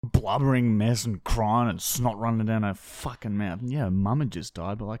blubbering mess and crying and snot running down her fucking mouth. Yeah, mum had just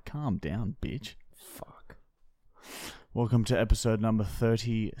died, but like, calm down, bitch. Fuck. Welcome to episode number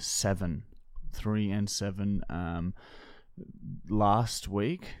 37. 3 and 7. Last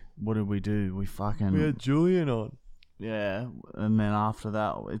week, what did we do? We had Julian on. Yeah, and then after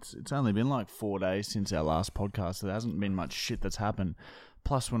that, it's only been like 4 days since our last podcast. So there hasn't been much shit that's happened.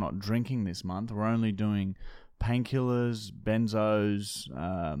 Plus, we're not drinking this month. We're only doing painkillers, benzos,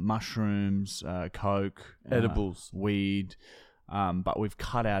 mushrooms, coke, edibles, weed. But we've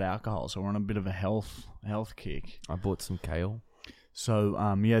cut out alcohol, so we're on a bit of a health kick. I bought some kale.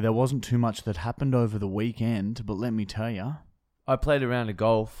 So yeah, there wasn't too much that happened over the weekend, but let me tell you, I played a round of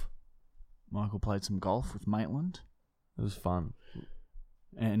golf. Michael played some golf with Maitland. It was fun.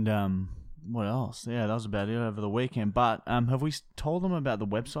 And what else? Yeah, that was about it over the weekend. But have we told them about the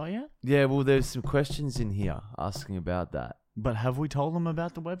website yet? Yeah, well, there's some questions in here asking about that. But have we told them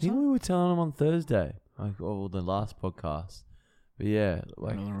about the I website? think we were telling them on Thursday, the last podcast. But yeah,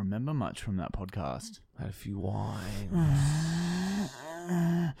 I don't remember much from that podcast. Had a few wines.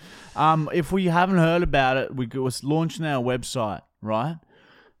 If we haven't heard about it, we was launching our website, right?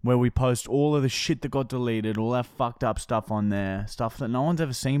 Where we post all of the shit that got deleted, all our fucked up stuff on there, stuff that no one's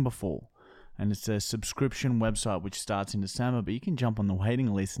ever seen before. And it's a subscription website which starts in December, but you can jump on the waiting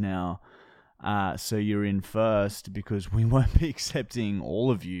list now. So you're in first because we won't be accepting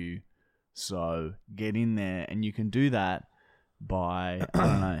all of you. So get in there, and you can do that by,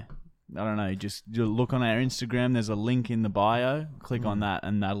 I don't know, just look on our Instagram. There's a link in the bio. Click on that,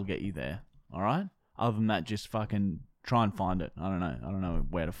 and that'll get you there. All right? Other than that, just fucking try and find it. I don't know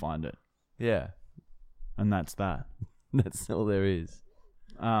where to find it. Yeah. And that's that. That's all there is.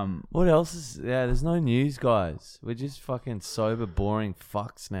 What else is... Yeah, there's no news, guys. We're just fucking sober, boring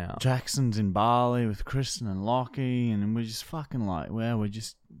fucks now. Jackson's in Bali with Kristen and Lockie, and we're just fucking like, well, we're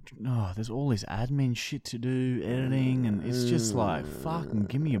just... Oh, there's all this admin shit to do, editing, and it's just like, fucking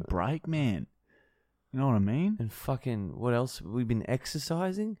give me a break, man. You know what I mean? And fucking... What else? We've been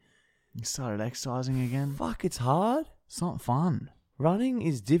exercising? You started exercising again? Fuck, it's hard. It's not fun. Running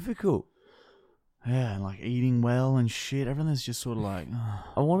is difficult. Yeah, and like eating well and shit. Everything's just sort of like...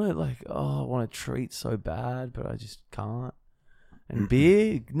 I want to treat so bad, but I just can't. And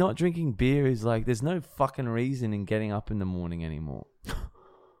beer, not drinking beer is like, there's no fucking reason in getting up in the morning anymore.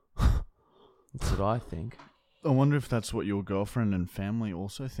 That's what I think. I wonder if that's what your girlfriend and family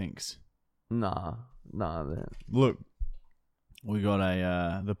also thinks. Nah. Look, we got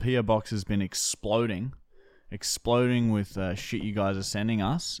the PO box has been exploding with shit you guys are sending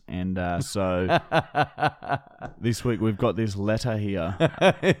us, and so this week we've got this letter here.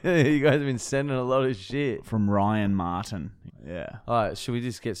 You guys have been sending a lot of shit from Ryan Martin. Yeah. All right, should we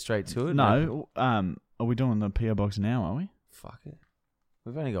just get straight to it? No. Are we doing the PO box now? Are we? Fuck it.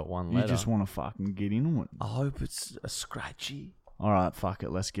 We've only got one letter. You just want to fucking get into it. I hope it's a scratchy. All right, fuck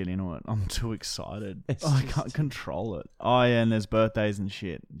it. Let's get into it. I'm too excited. I can't control it. Oh yeah, and there's birthdays and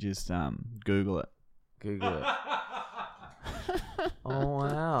shit. Just Google it. Google it. Oh,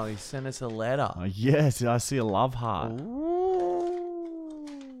 wow. He sent us a letter. Oh, yes, I see a love heart.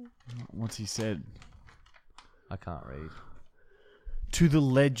 Ooh. What's he said? I can't read. To the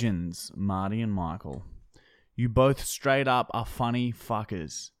legends, Marty and Michael. You both straight up are funny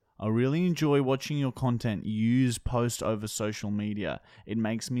fuckers. I really enjoy watching your content you post over social media. It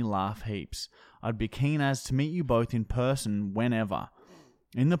makes me laugh heaps. I'd be keen as to meet you both in person whenever.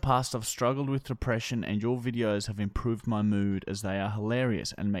 In the past, I've struggled with depression, and your videos have improved my mood as they are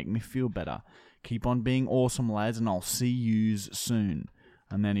hilarious and make me feel better. Keep on being awesome, lads, and I'll see yous soon.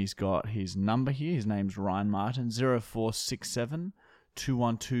 And then he's got his number here. His name's Ryan Martin, 0467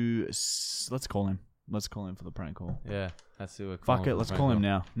 212. Let's call him. Let's call him for the prank call. Yeah, that's who we're calling. Fuck it, let's call him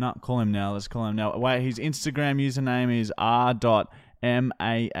now. No, call him now. Let's call him now. Wait, his Instagram username is r.maaarto.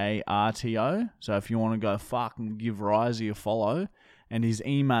 So if you want to go fuck and give Risey a follow. And his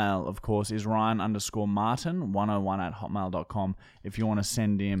email, of course, is ryan_martin101@hotmail.com if you want to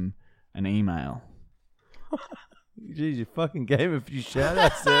send him an email. Jeez, you fucking gave a few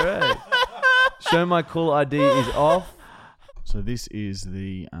shout-outs there, eh? Show my call ID is off. So this is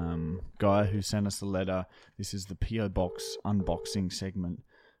the guy who sent us the letter. This is the P.O. Box unboxing segment.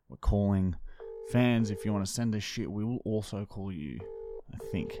 We're calling fans. If you want to send us shit, we will also call you, I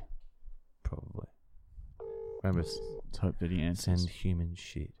think. Probably. Remember, let's hope that he answers. Send human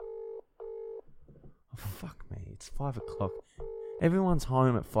shit. Oh, fuck me. It's 5 o'clock. Everyone's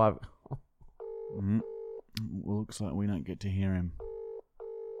home at 5. Well, looks like we don't get to hear him.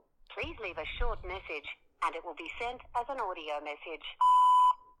 Please leave a short message, and it will be sent as an audio message.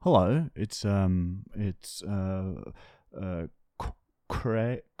 Hello, it's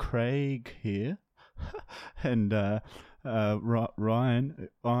Craig here, and Ryan,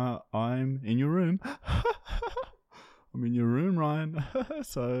 I'm in your room. I'm in your room, Ryan.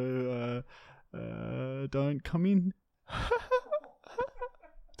 So don't come in.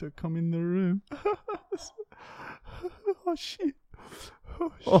 Don't come in the room. Oh shit.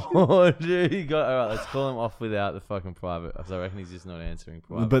 Oh, dude, you got... All right, let's call him off without the fucking private. So I reckon he's just not answering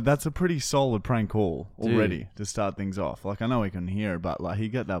private. But that's a pretty solid prank call already Dude. to start things off. Like, I know he can hear it, but like he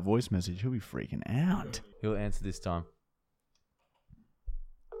got that voice message, he'll be freaking out. He'll answer this time.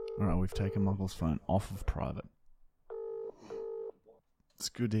 All right, we've taken Michael's phone off of private. It's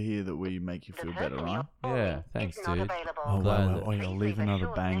good to hear that we make you feel better, right? Yeah, thanks, It's not dude. available. Oh, glad wow, that- oh, yeah, Please leave leave a another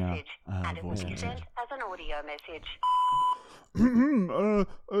short banger message, and it will voice be message. sent as an audio message.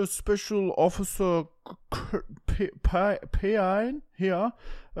 A special officer PI here,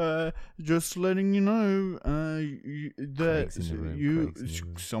 just letting you know that Craig's in the room, you Craig's in the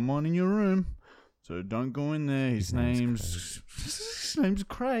room. someone in your room, so don't go in there. His name's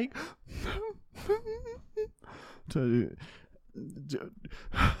Craig. So,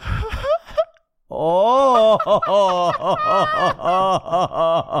 Oh!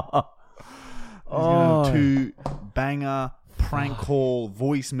 he's gonna have 2 banger prank call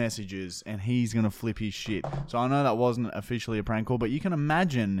voice messages, and he's gonna flip his shit. So I know that wasn't officially a prank call, but you can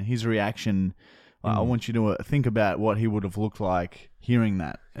imagine his reaction. I want you to think about what he would have looked like hearing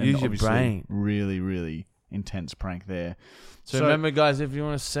that. And Use your obviously, brain. Really, really intense prank there. So remember, guys, if you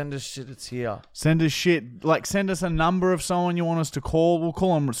want to send us shit, it's here. Send us shit. Like, send us a number of someone you want us to call. We'll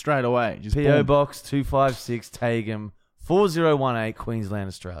call them straight away. Just P.O. boom. Box 256 Tagum 4018 Queensland,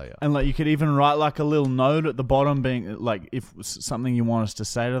 Australia. And like, you could even write like a little note at the bottom, being like, if something you want us to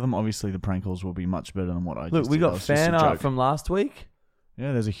say to them. Obviously, the prank calls will be much better than what I Look, just we did. That got was just a fan art joke. from last week.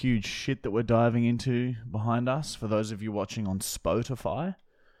 Yeah, there's a huge shit that we're diving into behind us. For those of you watching on Spotify,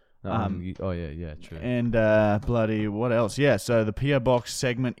 Oh, yeah, true. and bloody what else? Yeah, so the PO Box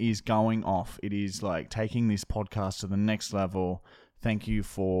segment is going off. It is like taking this podcast to the next level. Thank you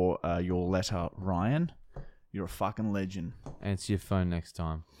for your letter, Ryan. You're a fucking legend. Answer your phone next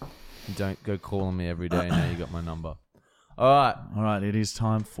time. Don't go calling me every day. Now you got my number. All All right, it is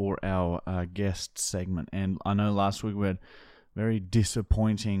time for our guest segment. And I know last week we had very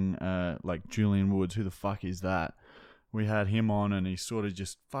disappointing, like Julian Woods. Who the fuck is that? We had him on, and he sort of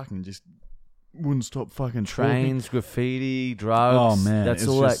just wouldn't stop fucking trains, graffiti, drugs. Oh, man, That's it's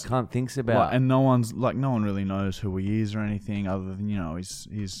all just- that cunt thinks talking. about. And no one really knows who he is or anything other than,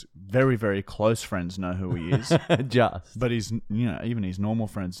 his very, very close friends know who he is. Just. But even his normal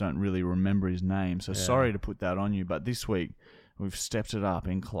friends don't really remember his name. So sorry to put that on you. But this week, we've stepped it up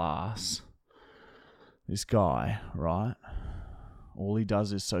in class. This guy, right? All he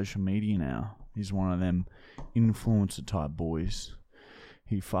does is social media now. He's one of them influencer type boys.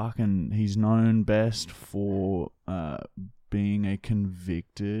 He's known best for being a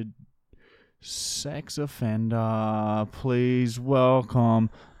convicted sex offender. Please welcome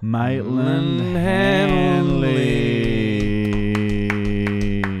Maitland Hanley.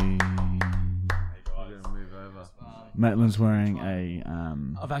 Maitland's wearing a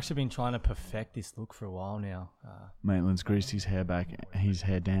I've actually been trying to perfect this look for a while now. Maitland's greased his hair back, his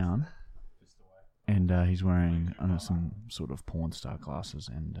hair down, and he's wearing some sort of porn star glasses,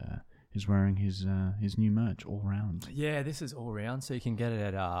 and he's wearing his new merch all round. Yeah, this is all round, so you can get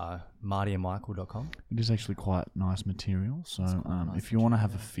it at martyandmichael.com. It is actually quite nice material, so quite nice if you want to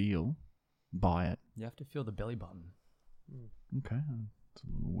have a feel, buy it. You have to feel the belly button. Okay, it's a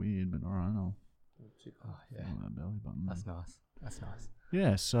little weird, but all right, I'll Oh, yeah, feel that belly button. that's nice. That's nice.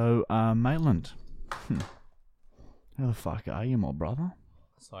 Yeah, so Maitland, how the fuck are you, my brother?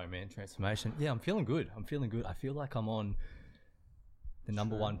 Sorry, man, transformation. Yeah, I'm feeling good. I feel like I'm on the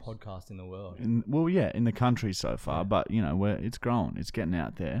number one podcast in the world. In the country so far, but it's growing, it's getting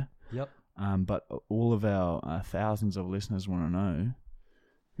out there. Yep. But all of our thousands of listeners want to know,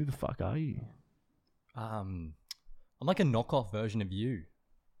 who the fuck are you? I'm like a knockoff version of you,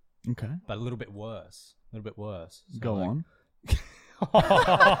 Okay, but a little bit worse. So go like- on.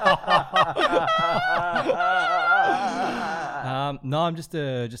 No, I'm just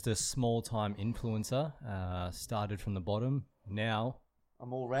a small time influencer. Started from the bottom. Now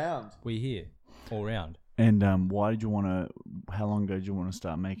I'm all round. we're here, all round. And why did you want to? How long ago did you want to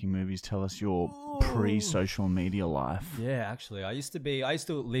start making movies? Tell us your pre-social media life. Yeah, actually, I used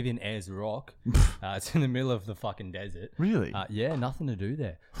to live in Ayers Rock. It's in the middle of the fucking desert. Really? Yeah, nothing to do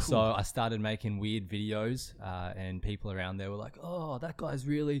there. So I started making weird videos, and people around there were like, "Oh, that guy's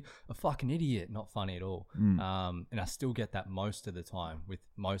really a fucking idiot." Not funny at all. And I still get that most of the time with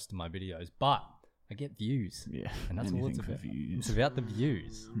most of my videos. But I get views. Yeah, And that's all it's anything for about. views. It's about the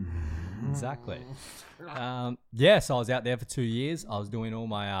views. Exactly. Yeah, so I was out there for 2 years. I was doing all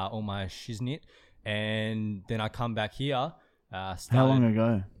my shiznit, and then I come back here. How long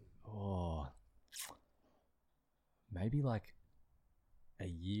ago? Oh, maybe like a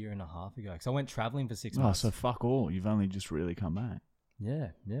year and a half ago. Because I went traveling for 6 months. So fuck all. You've only just really come back. Yeah.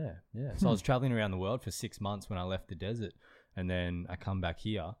 So I was traveling around the world for 6 months when I left the desert, and then I come back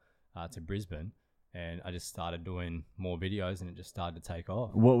here to Brisbane, and I just started doing more videos, and it just started to take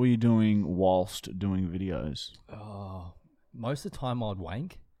off. What were you doing whilst doing videos? Oh, most of the time I'd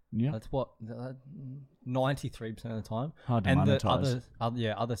wank. Yeah. That's what 93% of the time. Hard to and monetize.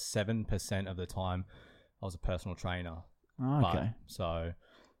 the other 7% of the time, I was a personal trainer. Oh, okay. So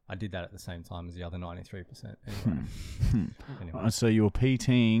I did that at the same time as the other 93%. Anyway. Anyway. So you were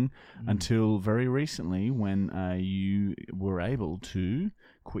PTing until very recently when you were able to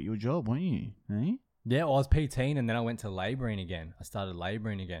quit your job, weren't you? Eh? Yeah, well, I was PTing, and then I went to labouring again. I started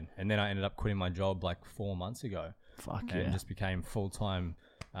labouring again, and then I ended up quitting my job like 4 months ago. Fuck and yeah. just became full-time,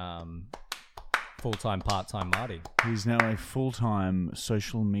 part-time Marty. He's now a full-time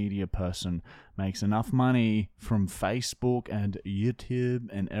social media person, makes enough money from Facebook and YouTube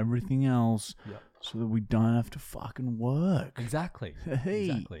and everything else so that we don't have to fucking work. Exactly. Hey.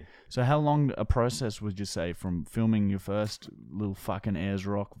 Exactly. So how long a process would you say from filming your first little fucking Ayers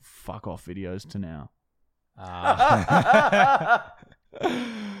Rock fuck-off videos to now? I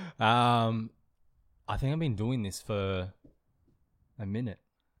think I've been doing this for a minute.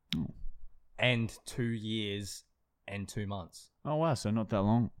 And 2 years and 2 months. Oh, wow. So not that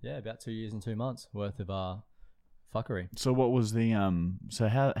long. Yeah, about 2 years and 2 months worth of fuckery. So what was the so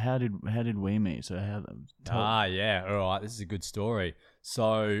how did we meet? So Yeah. All right. This is a good story.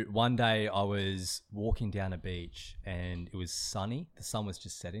 So one day I was walking down a beach and it was sunny. The sun was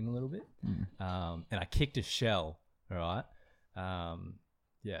just setting a little bit. And I kicked a shell. All right.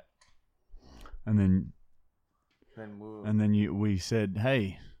 Yeah. And then we said,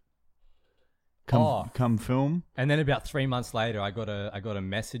 "Hey, come film." And then about 3 months later, I got a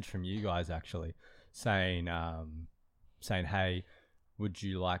message from you guys actually saying, "Hey, would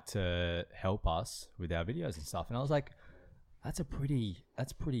you like to help us with our videos and stuff?" And I was like, "That's pretty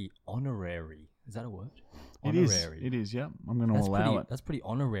honorary. Is that a word? Honorary. It is. Yeah, I'm going to allow it. That's pretty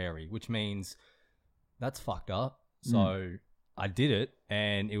honorary, which means that's fucked up." So I did it,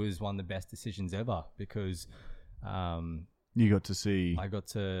 and it was one of the best decisions ever because you got to see. I got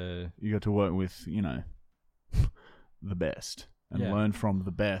to work with the best and learn from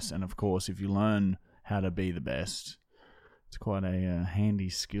the best. And of course, if you learn how to be the best, it's quite a handy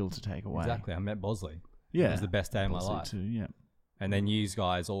skill to take away. Exactly. I met Bosley. Yeah, it was the best day of my Bosley life. too. Yeah, and then you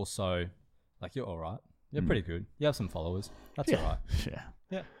guys also, like, you're all right. You're pretty good. You have some followers. That's all right.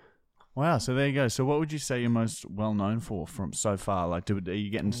 Yeah. Wow, so there you go. So what would you say you're most well known for from so far? Like, are you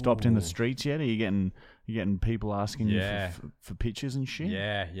getting stopped in the streets yet? Are you getting people asking you for pictures and shit?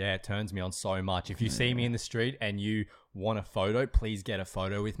 Yeah, it turns me on so much. If you see me in the street and you want a photo, please get a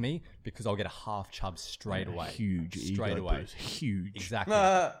photo with me because I'll get a half chub straight away. Huge straight ego away. boost. Huge. Exactly.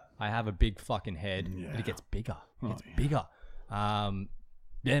 I have a big fucking head, but it gets bigger. Bigger. No,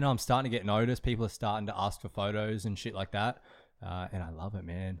 I'm starting to get noticed. People are starting to ask for photos and shit like that. And I love it,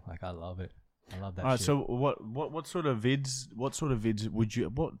 man. Like, I love it. I love that. All right. shit. So what sort of vids? What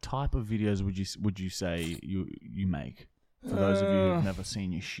type of videos would you say you make? For those of you who've never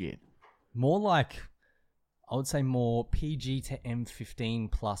seen your shit. More like, I would say more PG to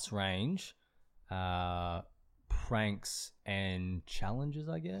M15 plus range, pranks and challenges,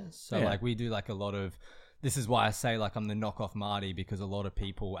 I guess. So like we do like a lot of. This is why I say like I'm the knockoff Marty, because a lot of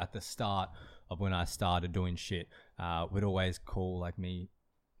people at the start of when I started doing shit would always call like me,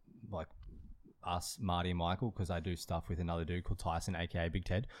 like us, Marty and Michael, because I do stuff with another dude called Tyson, aka Big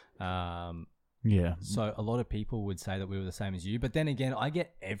Ted. Yeah. So a lot of people would say that we were the same as you, but then again, I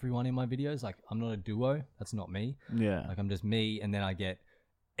get everyone in my videos. Like, I'm not a duo. That's not me. Yeah. Like, I'm just me, and then I get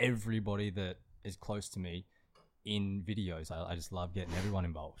everybody that is close to me in videos. I just love getting everyone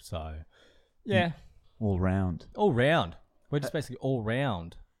involved. So, yeah. All round. All round. We're just basically all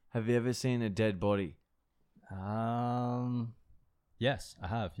round. Have you ever seen a dead body? Yes, I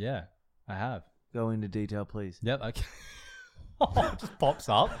have. Yeah, I have. Go into detail, please. Yep. Okay. It just pops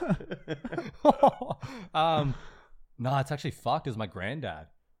up. No, it's actually fucked. It was my granddad.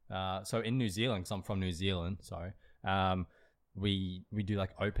 So in New Zealand, because I'm from New Zealand, sorry. We do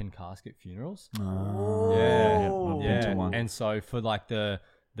like open casket funerals. Into one. And so for like the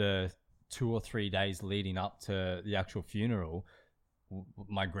 2 or 3 days leading up to the actual funeral,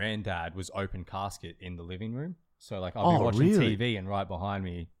 my granddad was open casket in the living room. So like I'll be watching TV, and right behind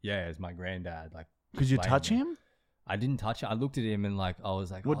me, is my granddad, like Could you laying touch there. him? I didn't touch it. I looked at him and like I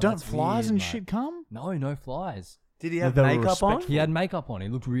was like, What? oh, Don't that's flies weird, and mate. shit come? No flies. Did he have They were makeup on? respectful. He had makeup on. He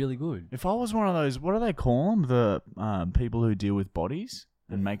looked really good. If I was one of those, what do they call them? The people who deal with bodies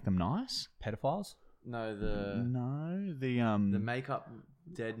and make them nice. Pedophiles? No, the makeup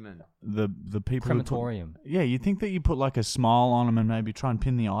deadman. the people who put, Crematorium. yeah, you think that you put like a smile on them and maybe try and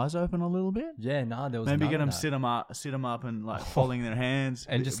pin the eyes open a little bit. Yeah, no, there was Maybe none get of them that. sit them up and like folding their hands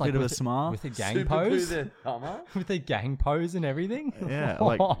And just a like bit of a with smile. with a gang Super pose. cool the Hummer. With a gang pose and everything. Yeah,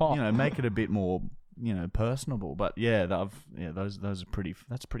 like make it a bit more personable. But yeah, those are pretty.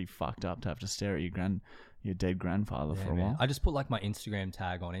 That's pretty fucked up to have to stare at your dead grandfather Yeah, for a man. while. I just put like my Instagram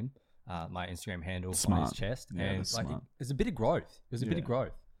tag on him, my Instagram handle on Smart. his chest, Yeah, and that's like smart. it's a bit of growth. It was a bit of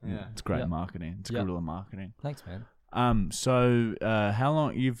growth. Yeah. It's great Yeah. marketing. It's Yeah. guerrilla marketing. Thanks, man. So how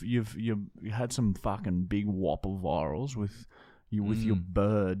long you've had some fucking big whopper virals with your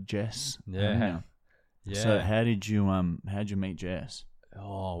bird Jess? Yeah. haven't you? Yeah. So how'd you meet Jess?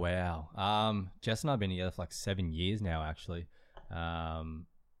 Oh wow. Jess and I've been together for like 7 years now. Actually,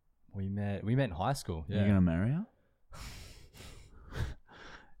 we met in high school. Are Yeah. you gonna marry her?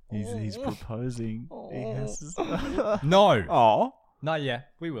 He's proposing. He has to... No. Oh, Not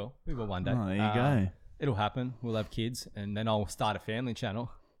yet. We will. We will one day. there you go. It'll happen. We'll have kids, and then I'll start a family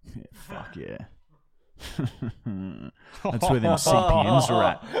channel. Yeah, fuck yeah. That's where them CPMs are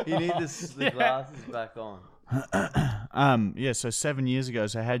at. You need the glasses back on. Yeah, so 7 years ago,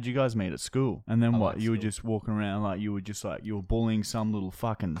 so how'd you guys meet at school? And then I what? like You were school. just walking around like you were bullying some little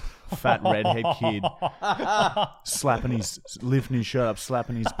fucking fat redhead kid, lifting his shirt up,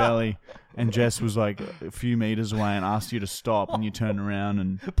 slapping his belly, and Jess was like a few meters away and asked you to stop, and you turned around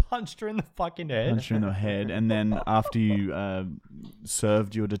and Punched her in the fucking head. punched her in the head, and then after you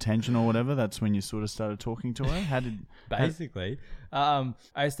served your detention or whatever, that's when you sort of started talking to her. How did Basically, I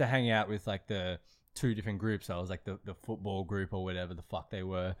used to hang out with like the two different groups. I was like the football group or whatever the fuck they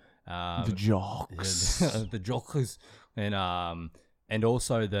were. the jocks? the jocks, and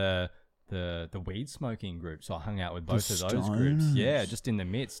also the weed smoking group. So I hung out with both of those groups. stoners. Yeah, just in the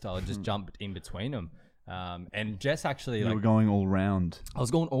midst. I would just jump in between them. And Jess actually, You like, were going all round, I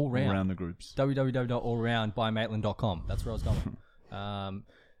was going all round. around the groups. www.allroundbymaitland.com. That's where I was going.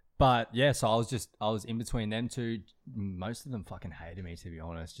 But yeah, so I was in between them two. Most of them fucking hated me, to be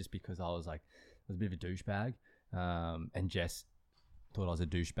honest, just because I was a bit of a douchebag. And Jess thought I was a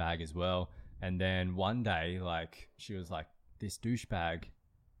douchebag as well. And then one day, like, she was like, this douchebag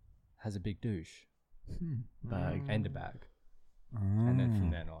has a big douche Bag. and a bag. And then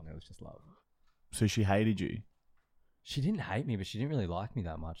from then on, it was just love. So she hated you. She didn't hate me, but she didn't really like me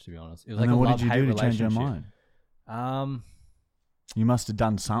that much, to be honest. It was And like then a what did you love-hate do to change her relationship. mind? You must have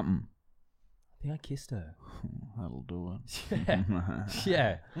done something. I think I kissed her. That'll do it.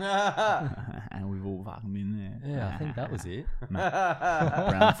 Yeah. And we've all fucking been there. Yeah, I think that was it.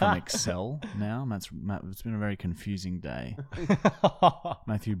 Brown from Excel now. It's been a very confusing day.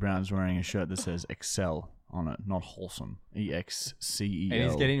 Matthew Brown's wearing a shirt that says Excel on it, not wholesome. EXCEL. And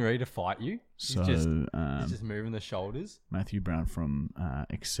he's getting ready to fight you. So, he's just moving the shoulders. Matthew Brown from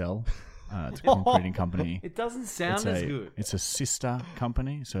Excel. It's a concreting company. It doesn't sound as good. It's a sister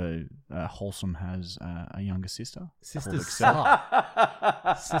company. So Wholesome has a younger sister. Sisters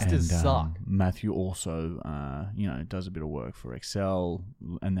suck. Sisters And, suck. Matthew also, does a bit of work for Excel,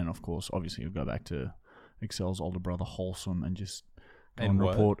 and then of course, obviously, you'll go back to Excel's older brother Wholesome and just go and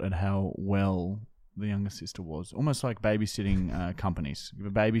what? report at how well the younger sister was. Almost like babysitting companies.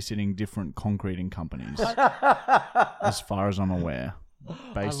 You're babysitting different concreting companies, as far as I'm aware.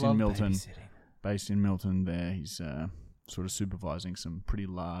 Based I love in Milton. babysitting. Based in Milton, there he's sort of supervising some pretty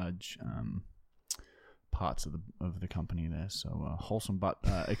large parts of the company there. So Wholesome, but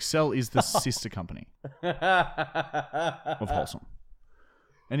Excel is the sister company of Wholesome.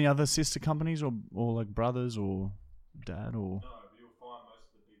 Any other sister companies or like brothers or dad or?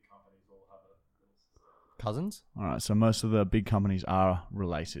 Cousins? All right, so most of the big companies are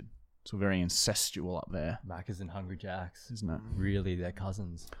related. So very incestual up there, Macca's and Hungry Jack's. isn't it? Really, they're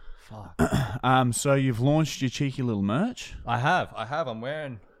cousins. Fuck. So you've launched your cheeky little merch. I have. I'm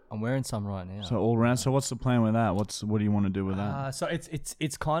wearing some right now. So all around. So what's the plan with that? What do you want to do with that? So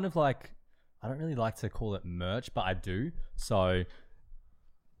it's kind of like, I don't really like to call it merch, but I do. So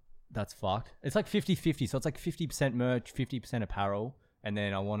that's fucked. It's like 50-50. So it's like 50% merch, 50% apparel. And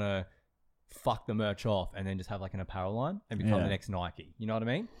then I want to fuck the merch off and then just have like an apparel line and become Yeah. the next Nike. You know what I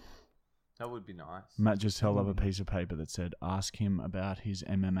mean? That would be nice. Matt just held up a piece of paper that said, "Ask him about his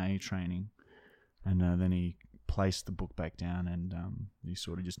MMA training," and then he placed the book back down, and he's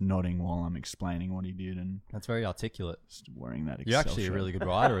sort of just nodding while I'm explaining what he did, and That's very articulate. just wearing that Excel You're actually a shirt. really good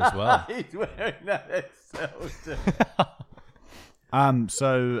writer as well. He's wearing that Excel shirt.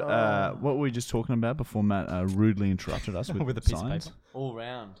 What were we just talking about before Matt rudely interrupted us with With a piece of science? paper. All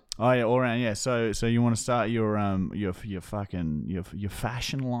round. Oh yeah, all around. Yeah. So you want to start your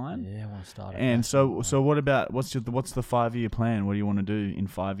fashion line? Yeah, I want to start. And so what about what's the 5-year plan? What do you want to do in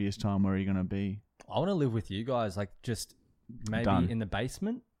 5 years' time? Where are you going to be? I want to live with you guys, like just maybe Done. in the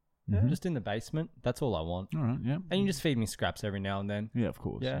basement. Mhm. Just in the basement. That's all I want. All right. Yeah. And you just feed me scraps every now and then. Yeah, of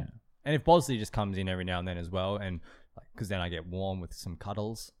course. Yeah. And if Bosley just comes in every now and then as well, and because then I get warm with some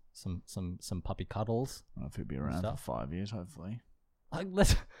cuddles, some puppy cuddles. I don't know if he'll be around Stuff. for 5 years, hopefully. Like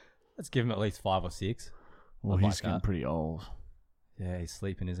let's give him at least 5 or 6. Well, I'd he's like getting that. pretty old. Yeah, he's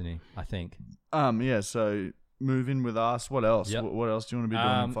sleeping, isn't he? I think. Yeah. So move in with us. What else? Yep. What else do you want to be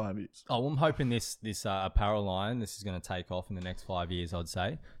doing in 5 years? Oh, well, I'm hoping this apparel line, this is going to take off in the next 5 years, I'd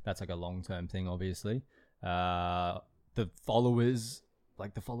say. That's like a long-term thing, obviously. The followers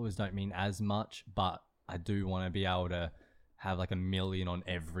don't mean as much, but I do want to be able to have like 1 million on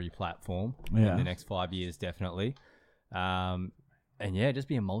every platform in Yeah. the next 5 years, definitely. And yeah, just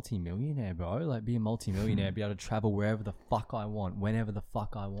be a multi-millionaire, bro. Like be a multi-millionaire, be able to travel wherever the fuck I want, whenever the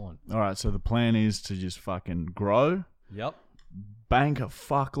fuck I want. All right. So the plan is to just fucking grow, Yep. bank a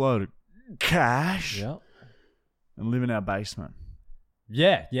fuckload of cash, Yep. and live in our basement.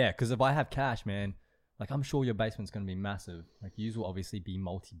 Yeah, because if I have cash, man, like I'm sure your basement's going to be massive. Like you will obviously be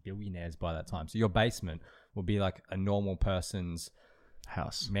multi-billionaires by that time. So your basement will be like a normal person's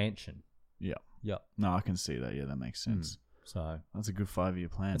House. mansion. Yeah. Yep. No, I can see that. Yeah, that makes sense. So That's a good 5-year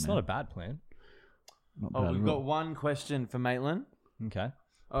plan. it's man. not a bad plan. Not Oh, bad we've at got all. one question for Maitland. Okay.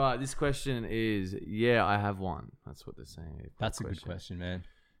 All right, this question is, yeah, I have one. That's what they're saying. That's a good question, man.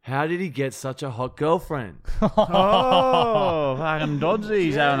 How did he get such a hot girlfriend? Oh, fucking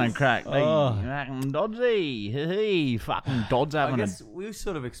Dodsy's having a crack. Hey, Oh. fucking Dodsy. Hey, fucking Dod's I having a... guess we've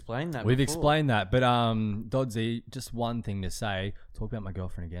sort of explained that We've before. explained that, but Dodsy, just one thing to say. Talk about my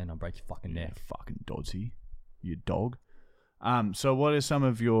girlfriend again, I'll break your fucking Yeah, neck. fucking Dodsy. You dog. So what are some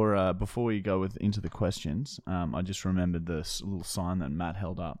of your... before we go into the questions, I just remembered this little sign that Matt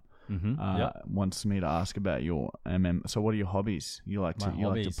held up. Mm-hmm. Yep. Wants me to ask about your So what are your hobbies? You like to My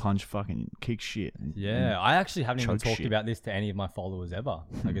hobbies. punch fucking kick shit. Yeah, I actually haven't even choke talked shit. about this to any of my followers ever.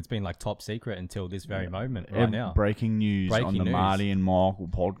 Like it's been like top secret until this very moment right now. Breaking news on Breaking the news. Marty and Michael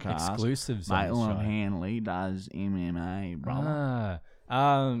podcast. Exclusives on the Maitland show. Hanley does MMA, brother.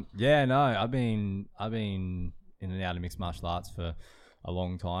 Yeah, no, I've been in and out of mixed martial arts for a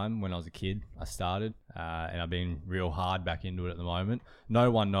long time. When I was a kid, I started, and I've been real hard back into it at the moment. No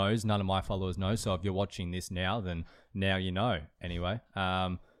one knows, none of my followers know. So if you're watching this now, then now you know. Anyway,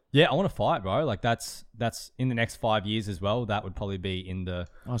 yeah, I want to fight, bro. Like that's in the next 5 years as well. That would probably be in the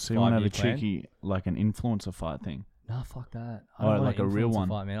Oh, so you want to have a 5-year plan. cheeky, like an influencer fight thing? Nah, fuck that. I Oh, don't want like an a real influencer one.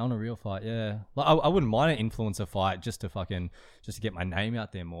 fight, man. I want a real fight, yeah. Like I wouldn't mind an influencer fight just to get my name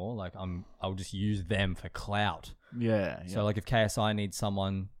out there more. Like I'll just use them for clout. Yeah. So like if KSI needs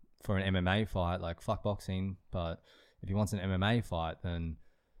someone for an MMA fight, like fuck boxing, but if he wants an MMA fight, then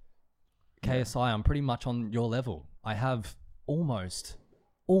KSI, I'm pretty much on your level. I have almost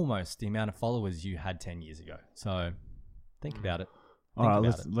the amount of followers you had 10 years ago. So think about it. All right,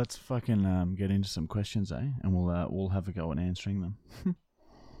 Think about let's fucking get into some questions, eh? And we'll have a go at answering them.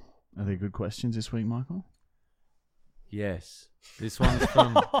 Are there good questions this week, Michael? Yes. This one's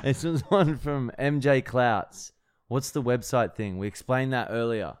from MJ Clouts. What's the website thing? We explained that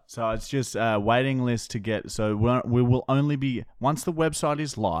earlier. So it's just waiting list to get. So we will only be, once the website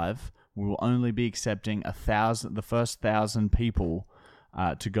is live, we will only be accepting the first 1,000 people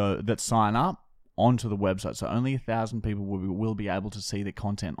to go that sign up onto the website. So only 1,000 people will be able to see the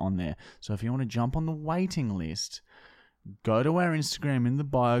content on there. So if you want to jump on the waiting list, go to our Instagram in the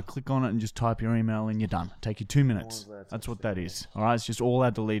bio, click on it, and just type your email, and you're done. Take you 2 minutes. That's what that is. All right, it's just all our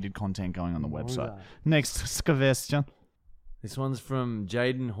deleted content going on the website. Next question. This one's from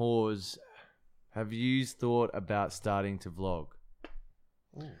Jaden Hawes. Have you thought about starting to vlog?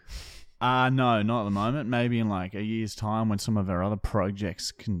 No, not at the moment. Maybe in like a year's time when some of our other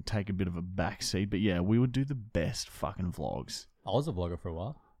projects can take a bit of a backseat. But yeah, we would do the best fucking vlogs. I was a vlogger for a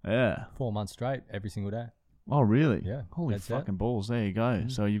while. Yeah. 4 months straight, every single day. Oh, really? Yeah, Holy that's it. fucking balls. There you go.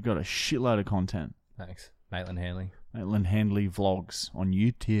 So you've got a shitload of content. Thanks. Maitland Hanley. Maitland Handley vlogs on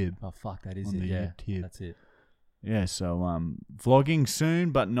YouTube. Oh, fuck, that is On it. the Yeah, YouTube. that's it. Yeah, so vlogging soon,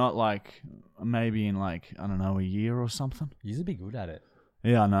 but not like maybe in like, I don't know, a year or something. You would be good at it.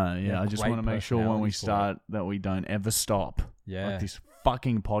 Yeah, I know. Yeah, Yeah, I just great want to make sure when we personality for it. start that we don't ever stop. Yeah. Like this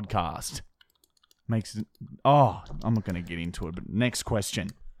fucking podcast. makes it... Oh, I'm not going to get into it, but next question.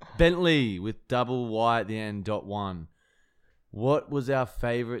 Bentley with double Y at the end, .1. What was our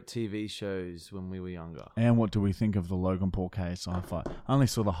favourite TV shows when we were younger? And what do we think of the Logan Paul KSI fight? I only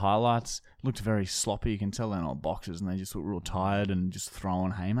saw the highlights. It looked very sloppy. You can tell they're not boxers, and they just look real tired and just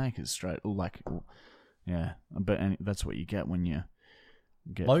throwing haymakers straight. Yeah, but that's what you get when you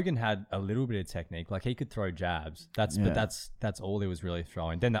get... Logan had a little bit of technique. Like, he could throw jabs. But that's all he was really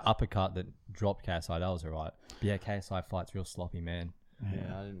throwing. Then the uppercut that dropped KSI, that was all right. But yeah, KSI fight's real sloppy, man.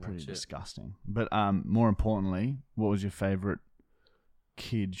 Yeah, I didn't pretty watch it. disgusting. But more importantly, what was your favourite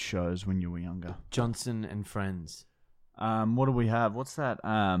kid shows when you were younger? Johnson and Friends. What do we have? What's that?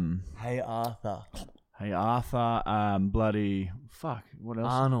 Hey Arthur. Hey Arthur. Bloody fuck. What else?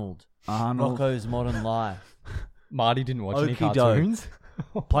 Arnold. Rocco's Modern Life. Marty didn't watch any Okey-doke. cartoons.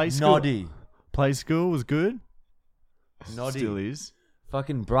 Play School. Noddy. Play School was good. Noddy. Still is.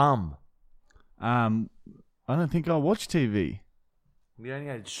 Fucking Brum. I don't think I watched TV. We only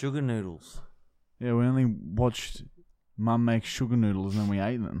had sugar noodles. Yeah, we only watched Mum make sugar noodles and then we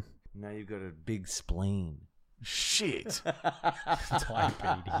ate them. Now you've got a big spleen. Shit.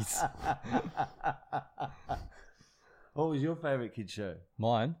 Diabetes. What was your favourite kid show?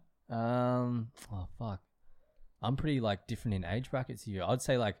 Mine? Oh, fuck. I'm pretty, like, different in age brackets here. I'd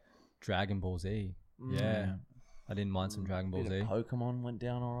say, like, Dragon Ball Z. Yeah. I didn't mind some Dragon Ball Z. Pokemon went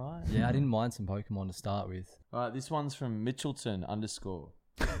down all right. Yeah, I didn't mind some Pokemon to start with. All right, this one's from Mitchelton _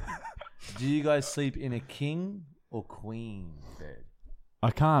 Do you guys sleep in a king or queen bed?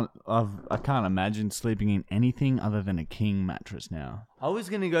 I can't imagine sleeping in anything other than a king mattress now. I was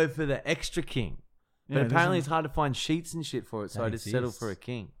going to go for the extra king. But Yeah, apparently it's hard to find sheets and shit for it, so That I just settled exists. for a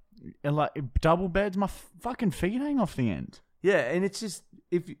king. And like double beds, my fucking feet hang off the end. Yeah, and it's just,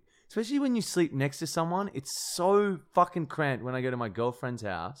 especially when you sleep next to someone, it's so fucking cramped. When I go to my girlfriend's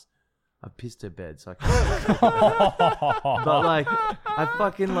house, I pissed her bed, so I can't. But like, I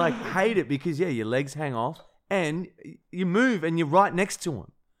fucking like hate it because your legs hang off and you move and you're right next to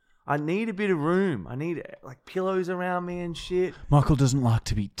him. I need a bit of room. I need like pillows around me and shit. Michael doesn't like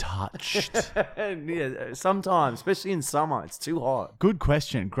to be touched. And yeah, sometimes, especially in summer, it's too hot. Good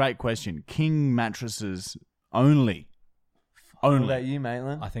question. Great question. King mattresses only. What Only. about you,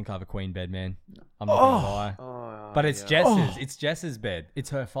 Maitland? I think I have a queen bed, man. I'm not going to lie. Oh, But it's yeah. Jess's. It's Jess's bed.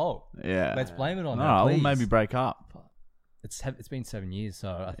 It's her fault. Yeah. Let's blame it on No, her, we'll please. maybe break up. It's been 7 years,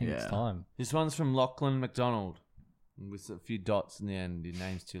 so I think it's Yeah. time. This one's from Lachlan McDonald. With a few dots in the end. Your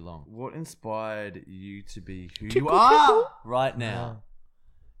name's too long. What inspired you to be who you are right now?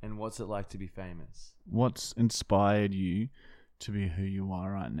 And what's it like to be famous? What's inspired you to be who you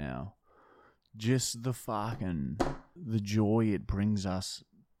are right now? Just the joy it brings us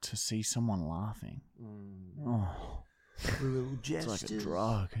to see someone laughing. Oh, it's like a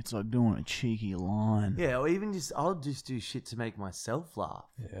drug. It's like doing a cheeky line. Yeah, or even I'll just do shit to make myself laugh.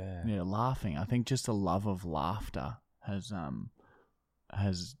 Yeah. Yeah, laughing. I think just a love of laughter has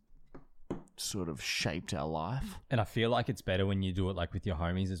sort of shaped our life. And I feel like it's better when you do it like with your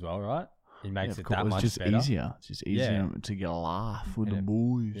homies as well, right? It makes Yeah, it of course. that much It's just better. easier. It's just easier to get a laugh with And the it-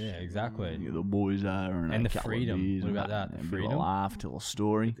 boys. Yeah, exactly. Get the boys there and, And a the couple of freedom. beers What and about that? and The a bit of freedom? a laugh, tell a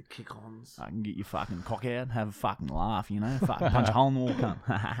story. The kick-ons. I can get your fucking cock out, have a fucking laugh, you know, fucking punch a hole in the wall, cunt.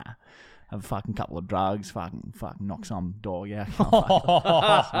 Have a fucking couple of drugs, fucking knock some dog out.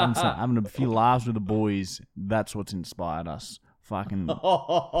 Having a few laughs with the boys, that's what's inspired us. Fucking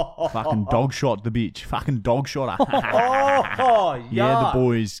dog shot the bitch. Fucking dog shot her. Oh, Yeah, the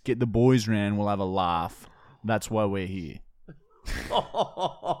boys, get the boys round, we'll have a laugh. That's why we're here.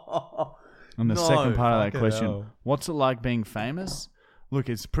 And the second part of that question, hell. what's it like being famous? Look,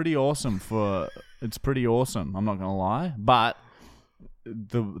 it's pretty awesome. I'm not gonna lie, but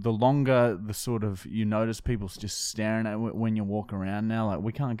the longer the sort of you notice people just staring at when you walk around now, like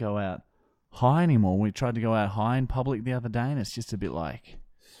we can't go out high anymore. We tried to go out high in public the other day, and it's just a bit like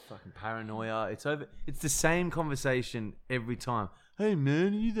fucking paranoia. It's over. It's the same conversation every time. Hey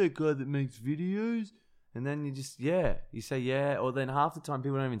man, are you that guy that makes videos? And then you just you say yeah, or then half the time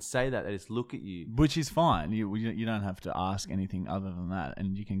people don't even say that. They just look at you. which is fine. You don't have to ask anything other than that,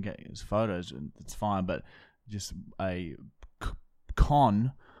 and you can get his photos, and it's fine. But just a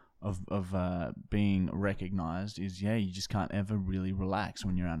con of being recognized is you just can't ever really relax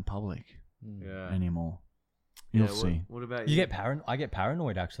when you're out in public anymore. You'll see. What about You you? I get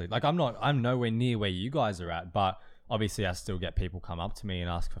paranoid actually. Like I'm nowhere near where you guys are at, but obviously I still get people come up to me and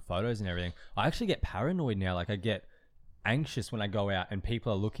ask for photos and everything. I actually get paranoid now. Like I get anxious when I go out and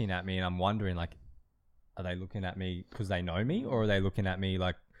people are looking at me and I'm wondering like, are they looking at me because they know me, or are they looking at me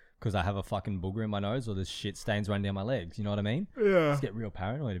like because I have a fucking booger in my nose or there's shit stains running down my legs? You know what I mean? Yeah. Just get real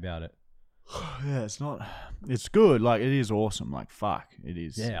paranoid about it. Yeah, it's not. It's good. Like, it is awesome. Like, fuck, it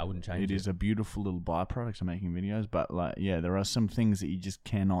is. Yeah, I wouldn't change it. It is a beautiful little byproduct of making videos, but like, yeah, there are some things that you just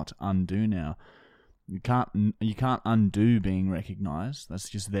cannot undo now. You can't undo being recognized. That's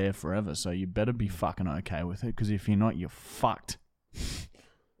just there forever. So you better be fucking okay with it, because if you're not, you're fucked.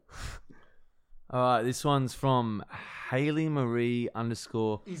 All right, this one's from Haley Marie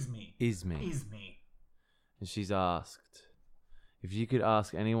 _ Isme. and she's asked, if you could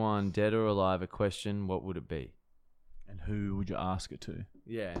ask anyone, dead or alive, a question, what would it be? And who would you ask it to?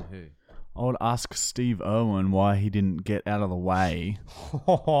 Yeah, and who? I would ask Steve Irwin why he didn't get out of the way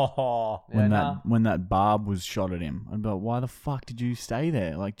when that barb was shot at him. I'd be like, why the fuck did you stay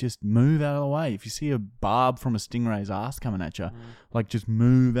there? Like, just move out of the way. If you see a barb from a stingray's ass coming at you, like, just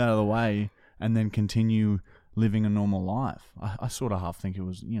move out of the way and then continue living a normal life. I sort of half think it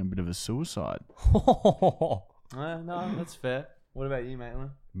was, a bit of a suicide. No, that's fair. What about you,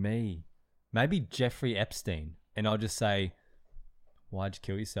 Maitland? Me. Maybe Jeffrey Epstein. And I'll just say, why'd you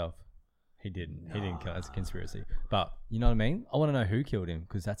kill yourself? He didn't. He didn't kill. That's a conspiracy. But you know what I mean? I want to know who killed him,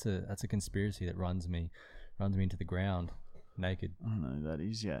 because that's a conspiracy that runs me into the ground naked. I don't know who that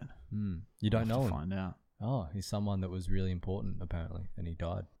is yet. You don't I'll know have him. to find out. Oh, he's someone that was really important apparently, and he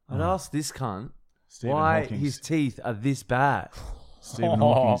died. I'd ask this cunt Stephen why Hawking's. his teeth are this bad. Stephen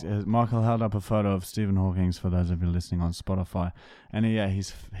Hawking's. Michael held up a photo of Stephen Hawking's for those of you listening on Spotify, and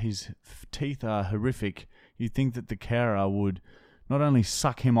his teeth are horrific. You'd think that the carer would not only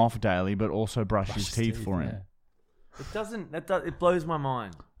suck him off daily, but also brush his teeth for him. yeah. It doesn't. It blows my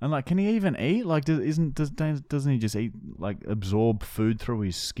mind. And like, can he even eat? Like, doesn't he just eat, like, absorb food through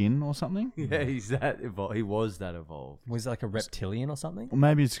his skin or something? Yeah, he's that evolved. He was that evolved. Was he like a reptilian or something? Or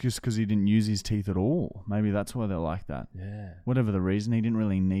maybe it's just because he didn't use his teeth at all. Maybe that's why they're like that. Yeah. Whatever the reason, he didn't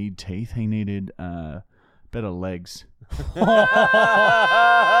really need teeth. He needed better legs.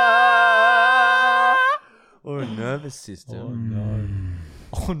 Or a nervous system. Oh no.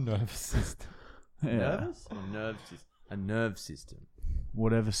 Oh, nervous system. Yeah. Nervous? Or a nerve system.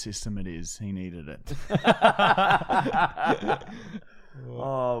 Whatever system it is, he needed it.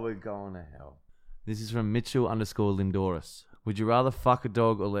 Oh, we're going to hell. This is from Mitchell _ Lindoris. Would you rather fuck a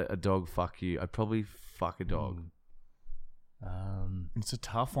dog or let a dog fuck you? I'd probably fuck a dog. It's a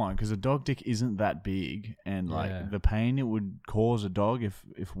tough one because a dog dick isn't that big, and like Yeah. the pain it would cause a dog if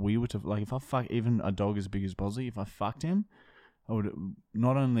we were to, like, if I fuck even a dog as big as Bozzy, if I fucked him, I would,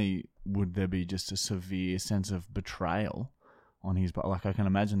 not only would there be just a severe sense of betrayal on his, but like I can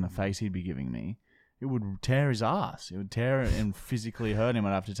imagine the face he'd be giving me. It would tear his ass. It would tear it and physically hurt him.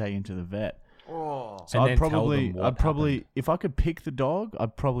 I'd have to take him to the vet. Oh. So And I'd then tell probably, them what happened. if I could pick the dog,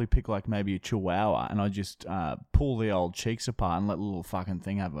 I'd probably pick like maybe a Chihuahua, and I'd just pull the old cheeks apart and let the little fucking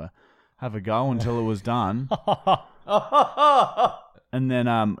thing have a go until it was done. And then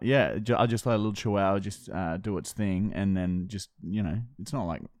I just let a little Chihuahua just do its thing, and then just, it's not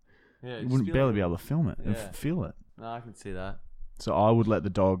like Yeah, you wouldn't barely be able to film it and Yeah. feel it. No, I can see that. So I would let the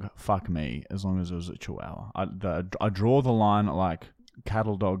dog fuck me as long as it was a Chihuahua. I draw the line at like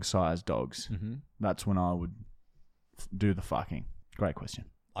cattle dog sized dogs. Mm-hmm. That's when I would do the fucking. Great question.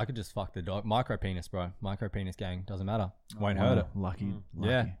 I could just fuck the dog. Micro penis, bro. Micro penis gang. Doesn't matter. Won't hurt it. Lucky.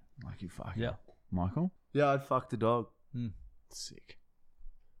 Yeah. Lucky fuck. Yeah. Michael? Yeah, I'd fuck the dog. Sick.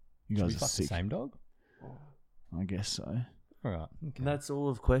 You Should guys we are fuck sick. the same dog? I guess so. All right. Okay. And that's all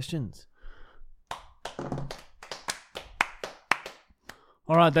of questions.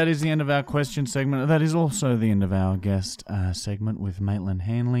 All right, that is the end of our question segment. That is also the end of our guest segment with Maitland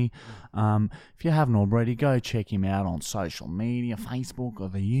Hanley. If you haven't already, go check him out on social media, Facebook or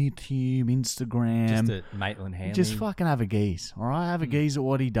the YouTube, Instagram. Just at Maitland Hanley. Just fucking have a geese, all right? Have a geese at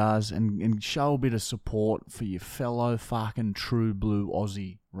what he does and show a bit of support for your fellow fucking true blue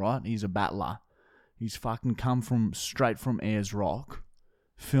Aussie, right? He's a battler. He's fucking come straight from Ayers Rock,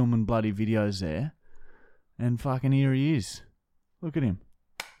 filming bloody videos there, and fucking here he is. Look at him.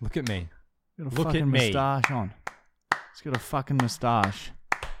 Look at me. Got a Look at fucking me. moustache on. He's got a fucking moustache.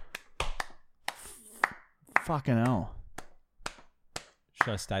 Fucking hell.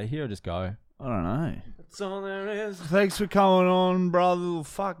 Should I stay here or just go? I don't know. That's all there is. Thanks for coming on, brother. We'll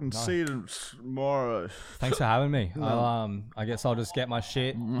fucking see you tomorrow. Thanks for having me. I guess I'll just get my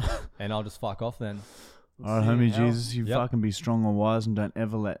shit and I'll just fuck off then. All right, homie Jesus, you Yep. fucking be strong and wise and don't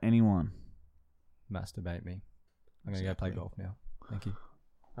ever let anyone. Masturbate me. I'm going to go play golf now. Thank you.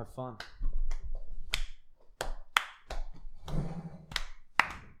 Have fun.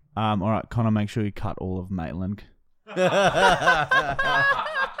 All right, Connor, make sure you cut all of Maitland.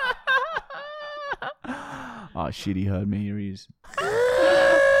 Oh, shit, he heard me. Here he is. He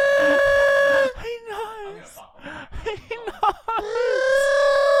knows. He knows.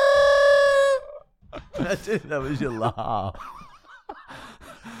 That was your laugh.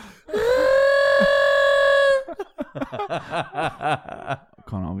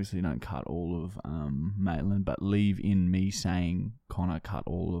 Connor, obviously don't cut all of Maitland, but leave in me saying Connor cut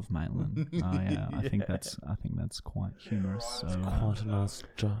all of Maitland. Oh yeah, I think that's quite humorous. So, Quite a nice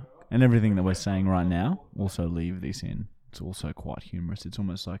joke. and everything that we're saying right now, also leave this in. It's also quite humorous. It's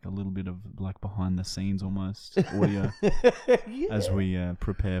almost like a little bit of like behind the scenes almost audio as we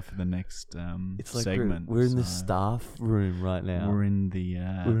prepare for the next It's like segment. we're in the staff room right now. We're in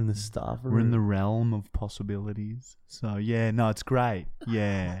the staff room. we're in the realm of possibilities. So yeah, no, it's great.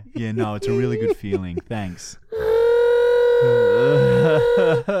 Yeah, no, it's a really good feeling. Thanks.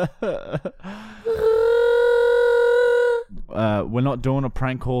 We're not doing a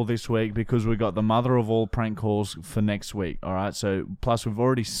prank call this week because we got the mother of all prank calls for next week. All right. So plus we've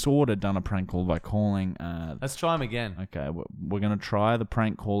already sort of done a prank call by calling. Let's try him again. Okay, we're gonna try the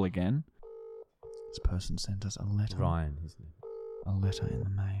prank call again. This person sent us a letter. Ryan, isn't it? A letter in the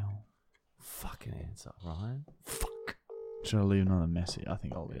mail. Fucking answer, Ryan. Fuck. Should I leave another message? I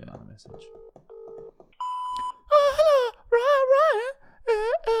think I'll leave another message. Oh, hello, Ryan.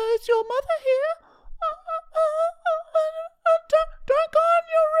 Is your mother here? Don't go in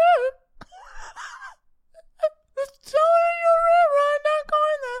your room. There's someone in your room, Ryan. Don't go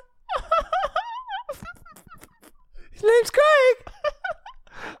in there. His name's Craig.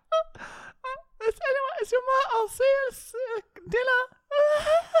 Anyway, it's your mom. I'll see you at dinner.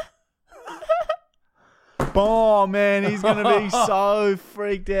 Oh man, he's gonna be so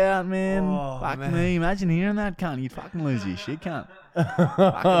freaked out, man. Fuck me. Imagine hearing that cunt. You'd fucking lose your shit, cunt.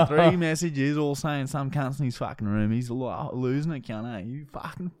 Fucking 3 messages all saying some cunt's in his fucking room. He's losing it, cunt, eh? You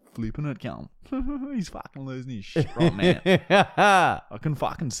fucking flipping it, cunt. He's fucking losing his shit right now. I can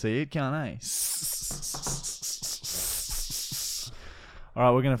fucking see it, cunt, eh?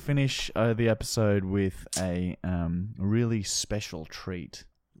 Alright, we're gonna finish the episode with a really special treat.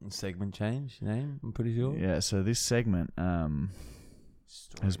 Segment change name, I'm pretty sure. Yeah, so this segment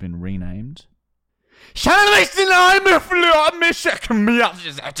has been renamed. And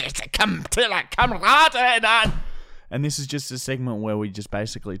this is just a segment where we just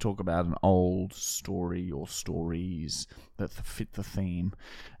basically talk about an old story or stories that fit the theme.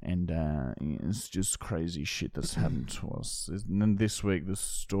 And it's just crazy shit that's happened to us. And then this week, the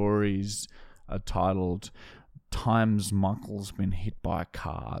stories are titled Times Muckle's Been Hit by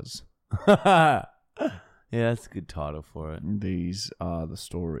Cars. Yeah, that's a good title for it. These are the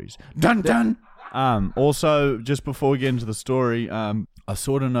stories. Dun dun! Also, just before we get into the story, I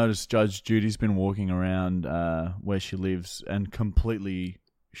sort of noticed Judge Judy's been walking around where she lives and completely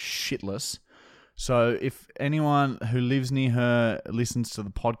shitless. So if anyone who lives near her listens to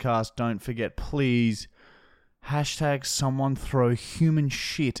the podcast, don't forget, please, hashtag someone throw human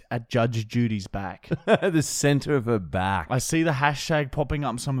shit at Judge Judy's back. The center of her back. I see the hashtag popping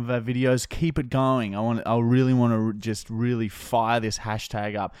up in some of our videos. Keep it going. I really want to just really fire this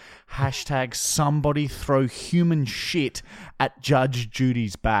hashtag up. Hashtag somebody throw human shit at Judge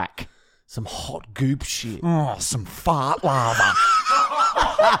Judy's back. Some hot goop shit. Oh, some fart lava.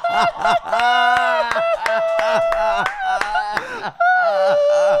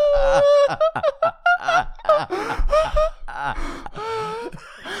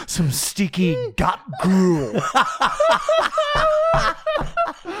 Some sticky gut gruel.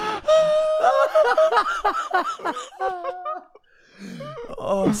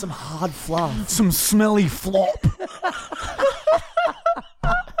 Oh, some hard fluff. Some smelly flop.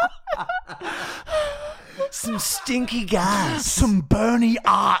 Some stinky gas. Some Bernie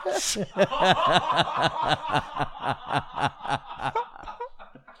arch.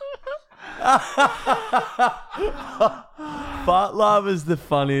 Fart lava's the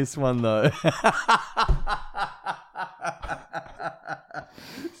funniest one though.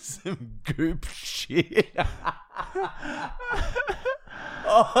 Some goop shit.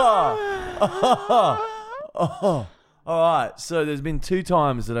 Oh. All right. So there's been 2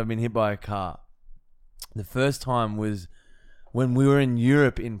 times that I've been hit by a car. The first time was when we were in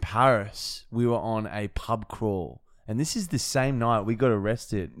Europe in Paris. We were on a pub crawl. And this is the same night we got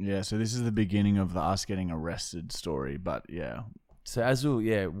arrested. Yeah, so this is the beginning of the us getting arrested story, but yeah. So as we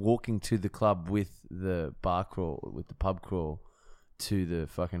were walking to the club with the bar crawl, with the pub crawl to the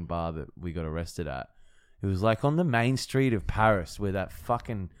fucking bar that we got arrested at, it was like on the main street of Paris where that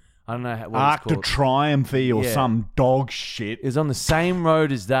fucking, I don't know what Arc it's de called. Triomphe or Yeah. some dog shit. It was on the same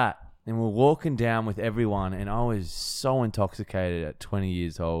road as that. And we're walking down with everyone, and I was so intoxicated at 20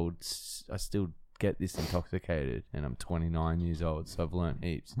 years old. I still get this intoxicated, and I'm 29 years old, so I've learned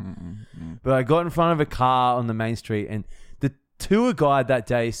heaps. But I got in front of a car on the main street, and tour guide that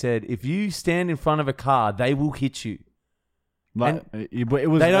day said, if you stand in front of a car, they will hit you. Like, it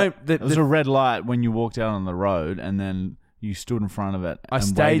was. It was a red light when you walked out on the road, and then you stood in front of it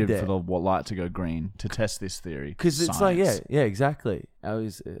and waited for the light to go green to test this theory. Because it's like, yeah, exactly. I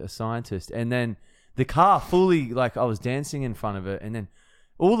was a scientist, and then the car fully, like, I was dancing in front of it, and then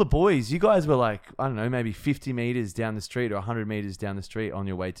all the boys, you guys were like, I don't know, maybe 50 meters down the street or 100 meters down the street on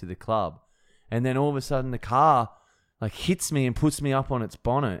your way to the club, and then all of a sudden the car like hits me and puts me up on its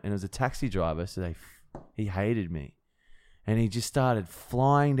bonnet, and it was a taxi driver, so he hated me, and he just started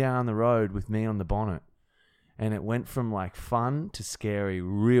flying down the road with me on the bonnet, and it went from like fun to scary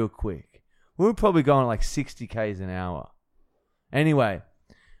real quick. We were probably going like 60 k's an hour. Anyway,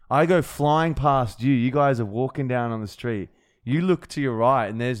 I go flying past you. You guys are walking down on the street. You look to your right,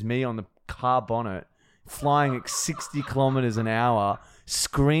 and there's me on the car bonnet, flying at 60 kilometers an hour,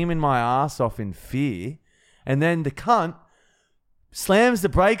 screaming my ass off in fear. And then the cunt slams the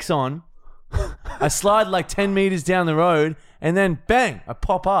brakes on. I slide like 10 meters down the road, and then bang, I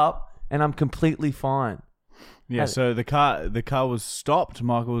pop up, and I'm completely fine. Yeah, so the car was stopped.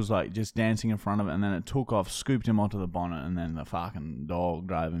 Michael was like just dancing in front of it, and then it took off, scooped him onto the bonnet, and then the fucking dog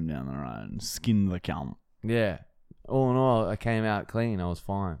drove him down the road and skinned the cunt. Yeah. All in all, I came out clean. I was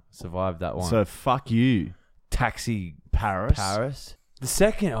fine. Survived that one. So fuck you. Taxi Paris. The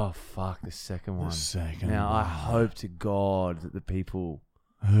second one. The second Now, one. I hope to God that the people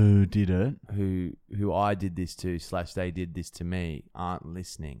who did it, who I did this to / they did this to me aren't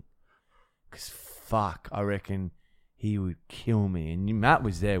listening. Because fuck, I reckon he would kill me. And Matt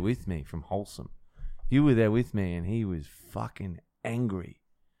was there with me from Wholesome. You were there with me, and he was fucking angry.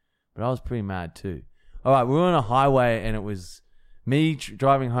 But I was pretty mad too. All right, we were on a highway, and it was me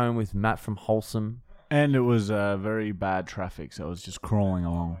driving home with Matt from Wholesome. And it was very bad traffic, so it was just crawling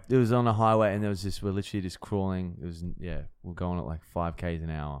along. It was on a highway, and we're literally just crawling. It was, we're going at like 5 k's an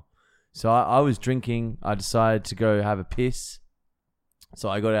hour. So I was drinking. I decided to go have a piss. So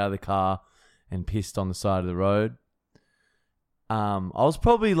I got out of the car and pissed on the side of the road. I was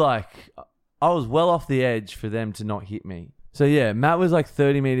probably I was well off the edge for them to not hit me. So yeah, Matt was like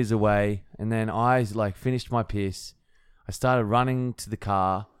 30 meters away, and then I like finished my piss. I started running to the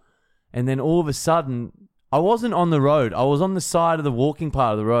car. And then all of a sudden, I wasn't on the road. I was on the side of the walking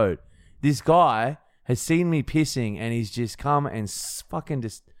part of the road. This guy has seen me pissing, and he's just come and fucking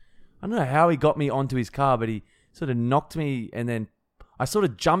just... I don't know how he got me onto his car, but he sort of knocked me, and then I sort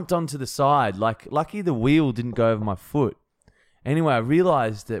of jumped onto the side. Like, lucky the wheel didn't go over my foot. Anyway, I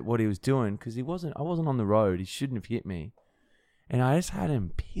realized that what he was doing, because I wasn't on the road. He shouldn't have hit me. And I just had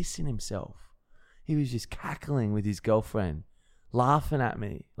him pissing himself. He was just cackling with his girlfriend, laughing at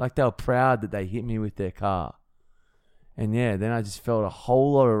me like they were proud that they hit me with their car. And yeah, then I just felt a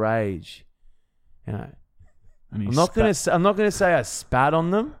whole lot of rage. I'm not gonna say I spat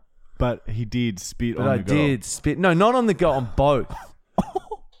on them, but he did spit but on I the girl. did spit. No, not on the girl, on both.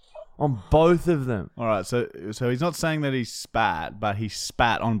 On both of them. All right, so he's not saying that he spat, but he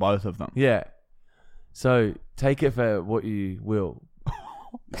spat on both of them. Yeah. So take it for what you will.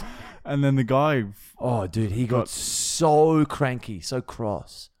 And then the guy... Oh, dude, he got so cranky, so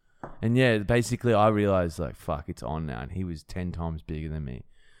cross. And yeah, basically I realized, like, fuck, it's on now. And he was 10 times bigger than me.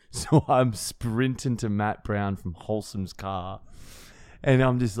 So I'm sprinting to Matt Brown from Wholesome's car. And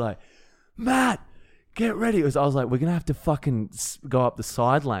I'm just like, Matt, get ready. I was like, we're going to have to fucking go up the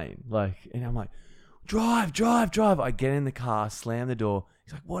side lane. And I'm like, drive. I get in the car, slam the door.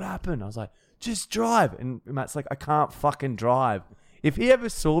 He's like, what happened? I was like, just drive. And Matt's like, I can't fucking drive. If he ever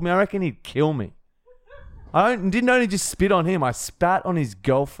saw me, I reckon he'd kill me. I didn't only just spit on him, I spat on his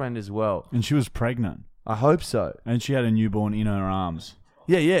girlfriend as well. And she was pregnant. I hope so. And she had a newborn in her arms.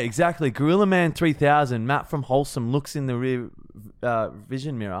 Yeah, exactly. Gorilla Man 3000, Matt from Wholesome, looks in the rear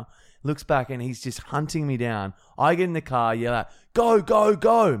vision mirror, looks back, and he's just hunting me down. I get in the car, yell out,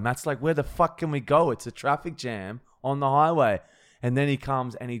 go. Matt's like, where the fuck can we go? It's a traffic jam on the highway. And then he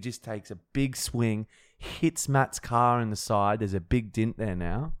comes and he just takes a big swing, hits Matt's car in the side. There's a big dent there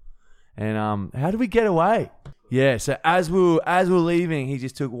now. And how did we get away? Yeah, so as we were leaving, he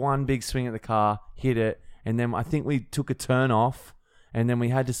just took one big swing at the car, hit it, and then I think we took a turn off, and then we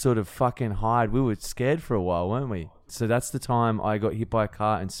had to sort of fucking hide. We were scared for a while, weren't we? So that's the time I got hit by a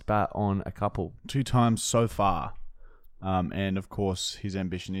car and spat on a couple. 2 times so far. And of course, his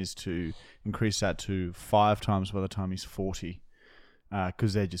ambition is to increase that to 5 times by the time he's 40.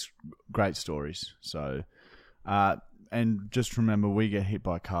 Because they're just great stories. So, and just remember, we get hit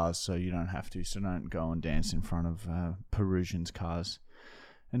by cars, so you don't have to. So don't go and dance in front of Perusians' cars,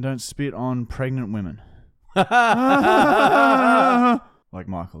 and don't spit on pregnant women. like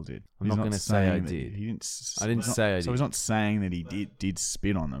Michael did. I'm He's not gonna say I saying that did. He didn't. I didn't say I did. So he's not saying that he did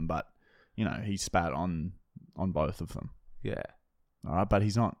spit on them, but he spat on both of them. Yeah. All right, but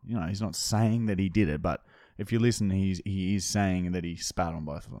he's not. He's not saying that he did it. But if you listen, he is saying that he spat on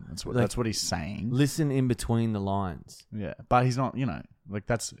both of them. That's what he's saying. Listen in between the lines. Yeah, but he's not.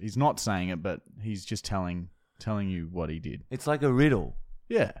 He's not saying it, but he's just telling you what he did. It's like a riddle.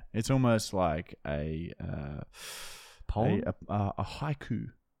 Yeah, it's almost like a Poem? a haiku.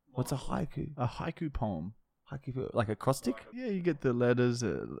 What's a haiku? A haiku poem. Haiku, like acrostic? Yeah, you get the letters,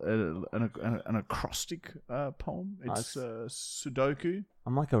 an acrostic poem. It's Sudoku.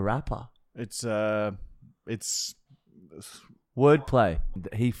 I'm like a rapper. It's Wordplay.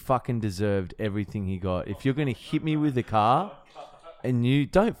 He fucking deserved everything he got. If you're going to hit me with a car, and you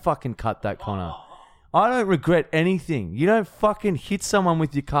don't fucking cut that, Connor. I don't regret anything. You don't fucking hit someone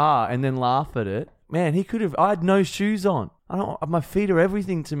with your car and then laugh at it. Man, he could have. I had no shoes on. My feet are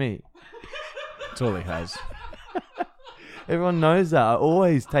everything to me. That's all he has. Everyone knows that. I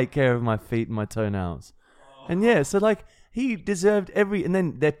always take care of my feet and my toenails. And yeah, so like he deserved and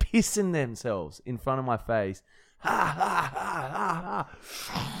then they're pissing themselves in front of my face. Ha ha ha ha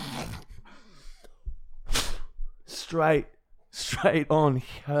ha. Straight on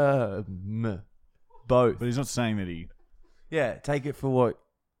him. Both. But he's not saying that he Yeah, take it for what,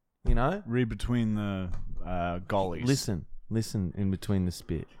 read between the goalies. Listen in between the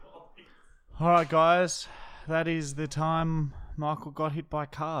spit. All right, guys, that is the time Michael got hit by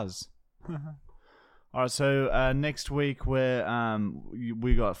cars. All right, so next week we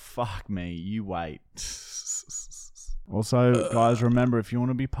got fuck me, you wait. Also, guys, remember if you want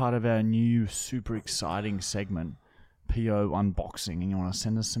to be part of our new super exciting segment, PO unboxing, and you want to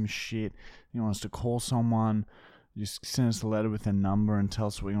send us some shit, you want us to call someone, just send us a letter with a number and tell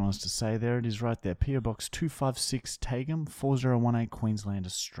us what you want us to say. There it is right there. PO Box 256 Tagum, 4018 Queensland,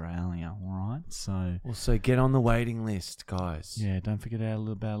 Australia. All right? So Also, get on the waiting list, guys. yeah, don't forget our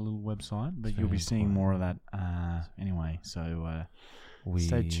little website, but you'll be seeing more of that anyway. So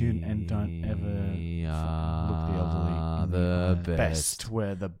stay tuned and don't ever look the elderly in the best.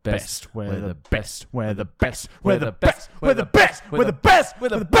 We're the best. We're the best. We're the best. We're the best. We're the best. We're the best. We're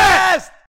the best.